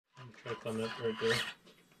Click on that right there.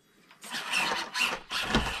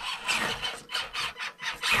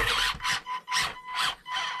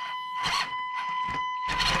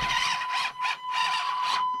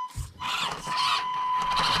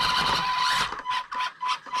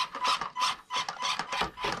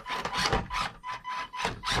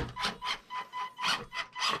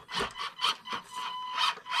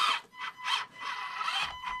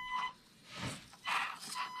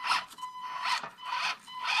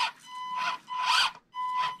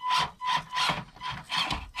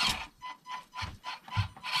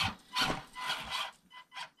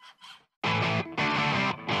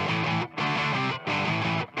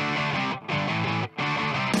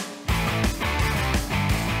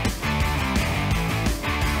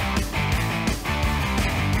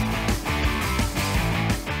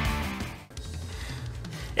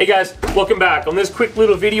 Hey guys, welcome back. On this quick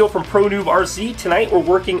little video from ProNoobRC, tonight we're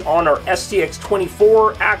working on our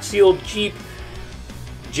SCX24 Axial Jeep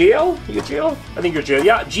JL? You JL? I think you're JL.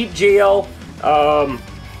 Yeah, Jeep JL.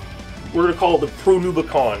 We're going to call it the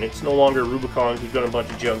ProNoobicon. It's no longer Rubicon. We've done a bunch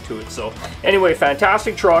of junk to it. So anyway,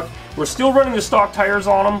 fantastic truck. We're still running the stock tires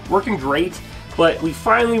on them. Working great. But we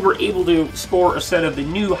finally were able to score a set of the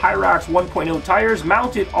new Hyrax 1.0 tires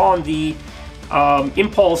mounted on the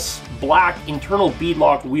Impulse black internal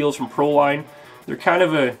beadlock wheels from PROLINE. They're kind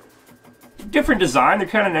of a different design. They're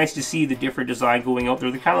kind of nice to see the different design going out there.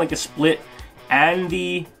 They're kind of like a split and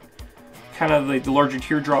the kind of like the larger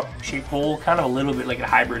teardrop shaped hole, kind of a little bit like a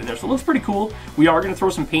hybrid in there. So it looks pretty cool. We are going to throw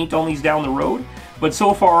some paint on these down the road, but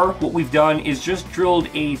so far what we've done is just drilled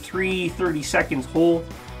a 3/32 hole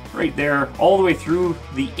right there all the way through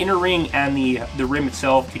the inner ring and the rim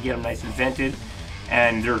itself to get them nice and vented.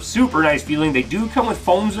 And they're super nice feeling. They do come with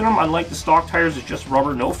foams in them, unlike the stock tires. It's just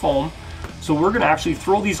rubber, no foam. So we're gonna actually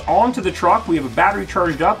throw these onto the truck. We have a battery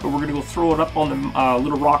charged up, but we're gonna go throw it up on the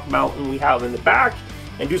little rock mountain we have in the back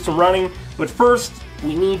and do some running. But first,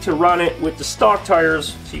 we need to run it with the stock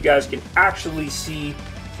tires so you guys can actually see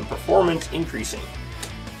the performance increasing.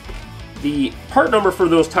 The part number for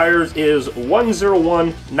those tires is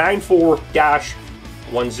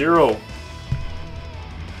 10194-10.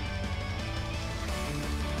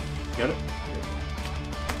 Got it?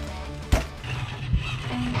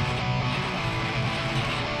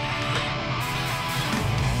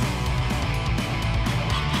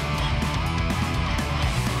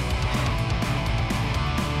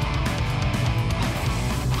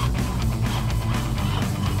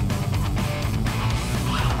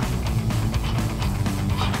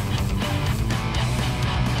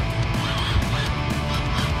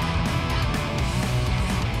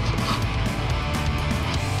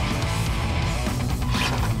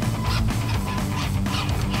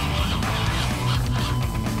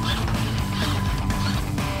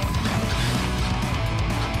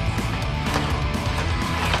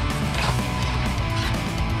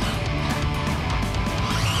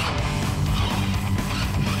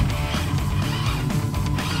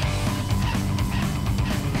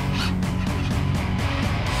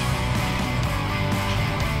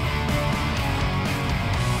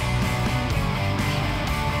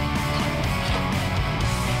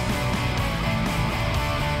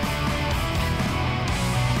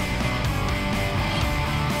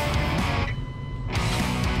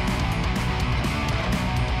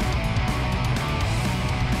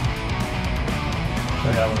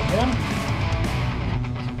 Try that one again.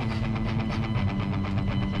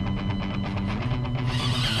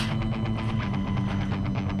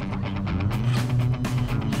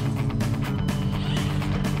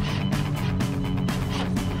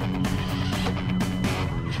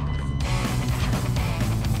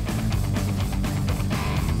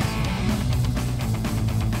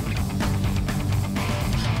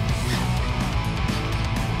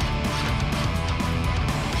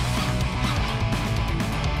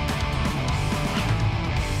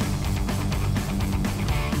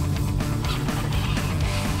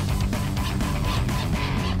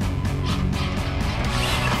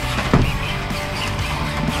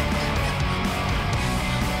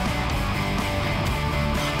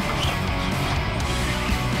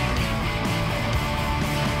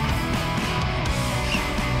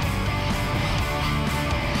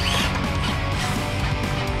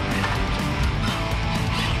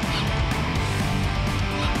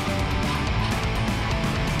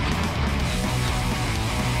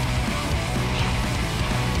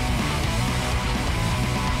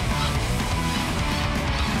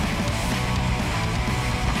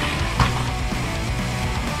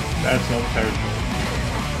 That's not terrible.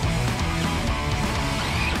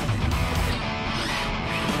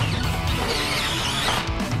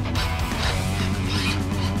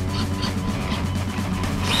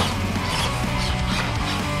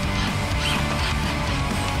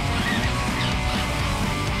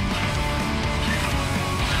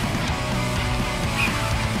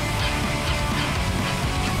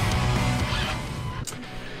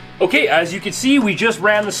 Okay, as you can see, we just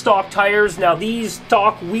ran the stock tires. Now these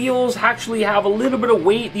stock wheels actually have a little bit of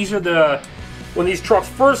weight. These are when these trucks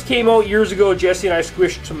first came out years ago, Jesse and I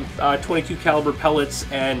squished some 22 caliber pellets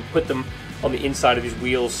and put them on the inside of these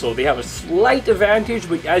wheels, so they have a slight advantage,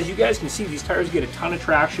 but as you guys can see, these tires get a ton of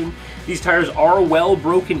traction. These tires are well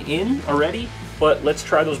broken in already, but let's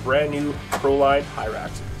try those brand new PROLINE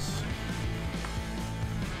Hyraxes.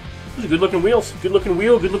 Those are good looking wheels, good looking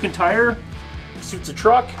wheel, good looking tire, suits the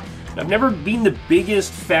truck. I've never been the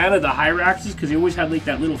biggest fan of the Hyraxes because they always had like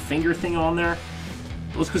that little finger thing on there.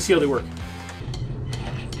 Let's go see how they work.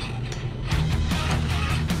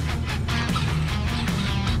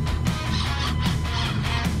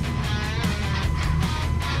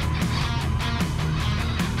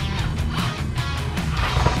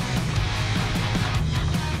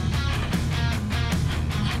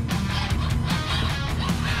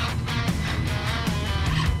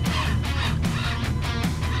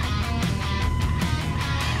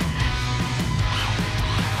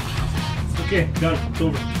 Okay, done. It's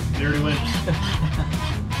over. They already went.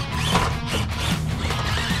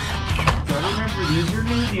 Gotta remember, these are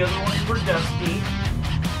new. The other ones were dusty.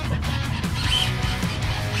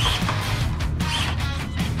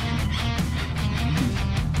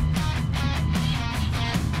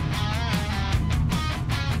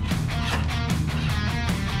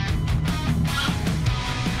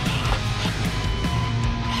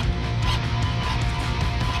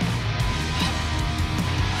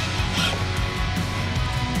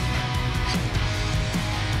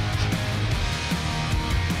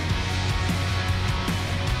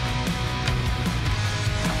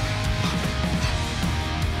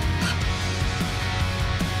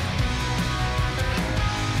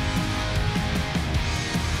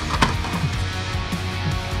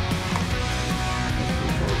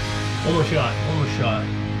 One more shot, one more shot.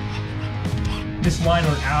 This line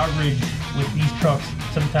on average with these trucks,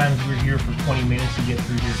 sometimes we're here for 20 minutes to get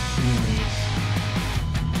through here cleanly.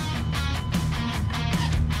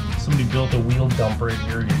 Somebody built a wheel dumper in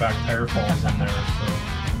here and your back tire falls in there, so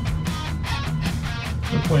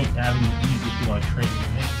no point having it easy if you want to train,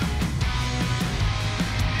 right?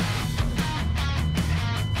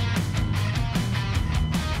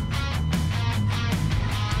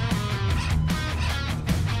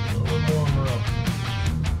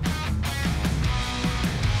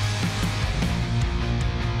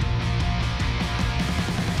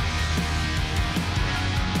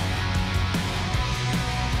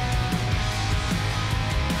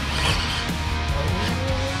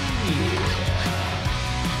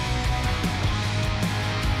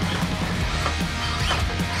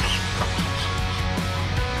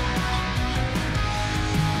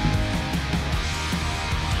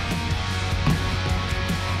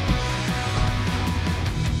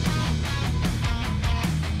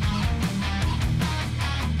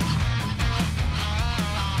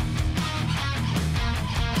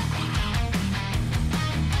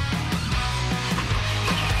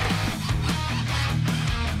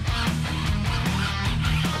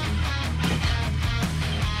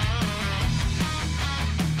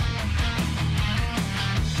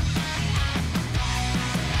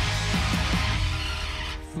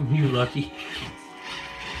 You lucky.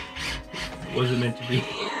 It wasn't meant to be.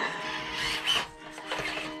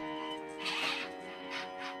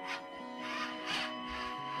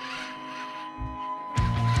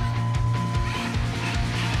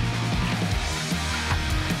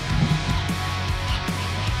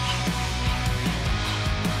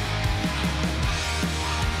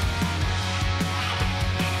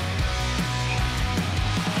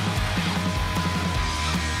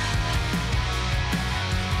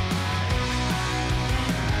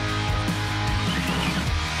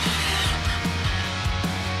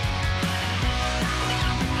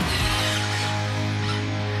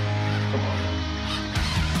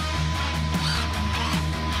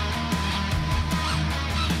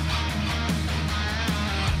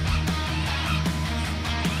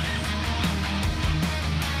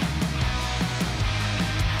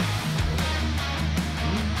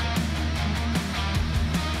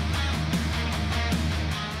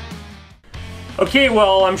 Okay,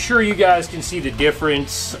 well, I'm sure you guys can see the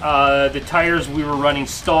difference. The tires we were running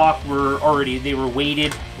stock were already, they were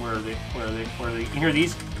weighted. Where are they? Where are they? Where are they? You hear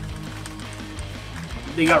these?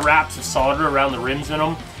 They got wraps of solder around the rims in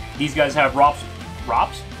them. These guys have wraps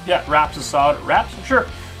of solder. Wraps? Sure.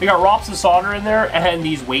 They got wraps of solder in there and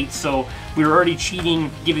these weights, so we were already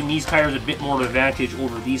cheating, giving these tires a bit more of an advantage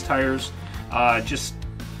over these tires. Just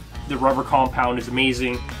the rubber compound is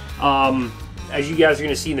amazing. As you guys are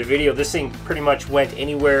going to see in the video, this thing pretty much went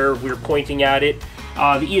anywhere we were pointing at it.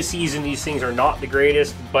 The ESCs in these things are not the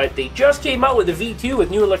greatest, but they just came out with a V2 with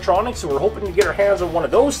new electronics, so we're hoping to get our hands on one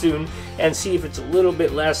of those soon and see if it's a little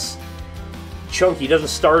bit less chunky. It doesn't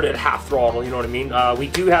start at half throttle, you know what I mean? We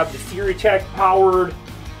do have the Hyrax powered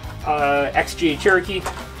XJ Cherokee.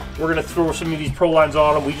 We're gonna throw some of these PROLINEs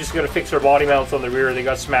on them. We just gotta fix our body mounts on the rear. They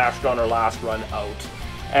got smashed on our last run out.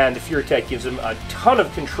 And the Hyrax gives them a ton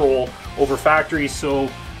of control over factory, so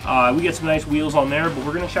we get some nice wheels on there, but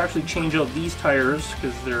we're gonna actually change out these tires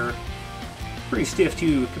because they're pretty stiff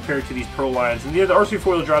too compared to these PROLINEs. And the RC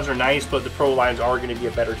four-wheel drives are nice, but the PROLINEs are gonna be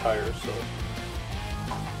a better tire, so.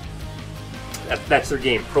 That's their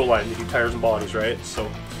game, PROLINE. They do tires and bodies, right? So,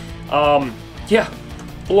 yeah.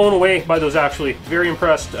 Blown away by those, actually. Very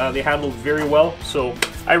impressed. They handled very well, so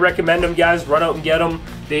I recommend them, guys. Run out and get them.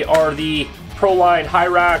 They are the PROLINE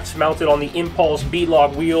Hyrax mounted on the Impulse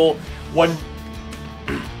beadlock wheel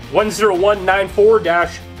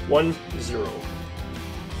 10194-10.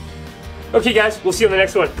 Okay, guys, we'll see you on the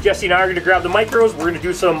next one. Jesse and I are going to grab the micros. We're going to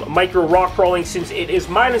do some micro rock crawling since it is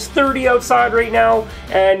 -30 outside right now,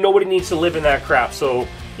 and nobody needs to live in that crap. So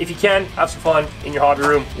if you can, have some fun in your hobby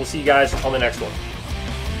room. We'll see you guys on the next one.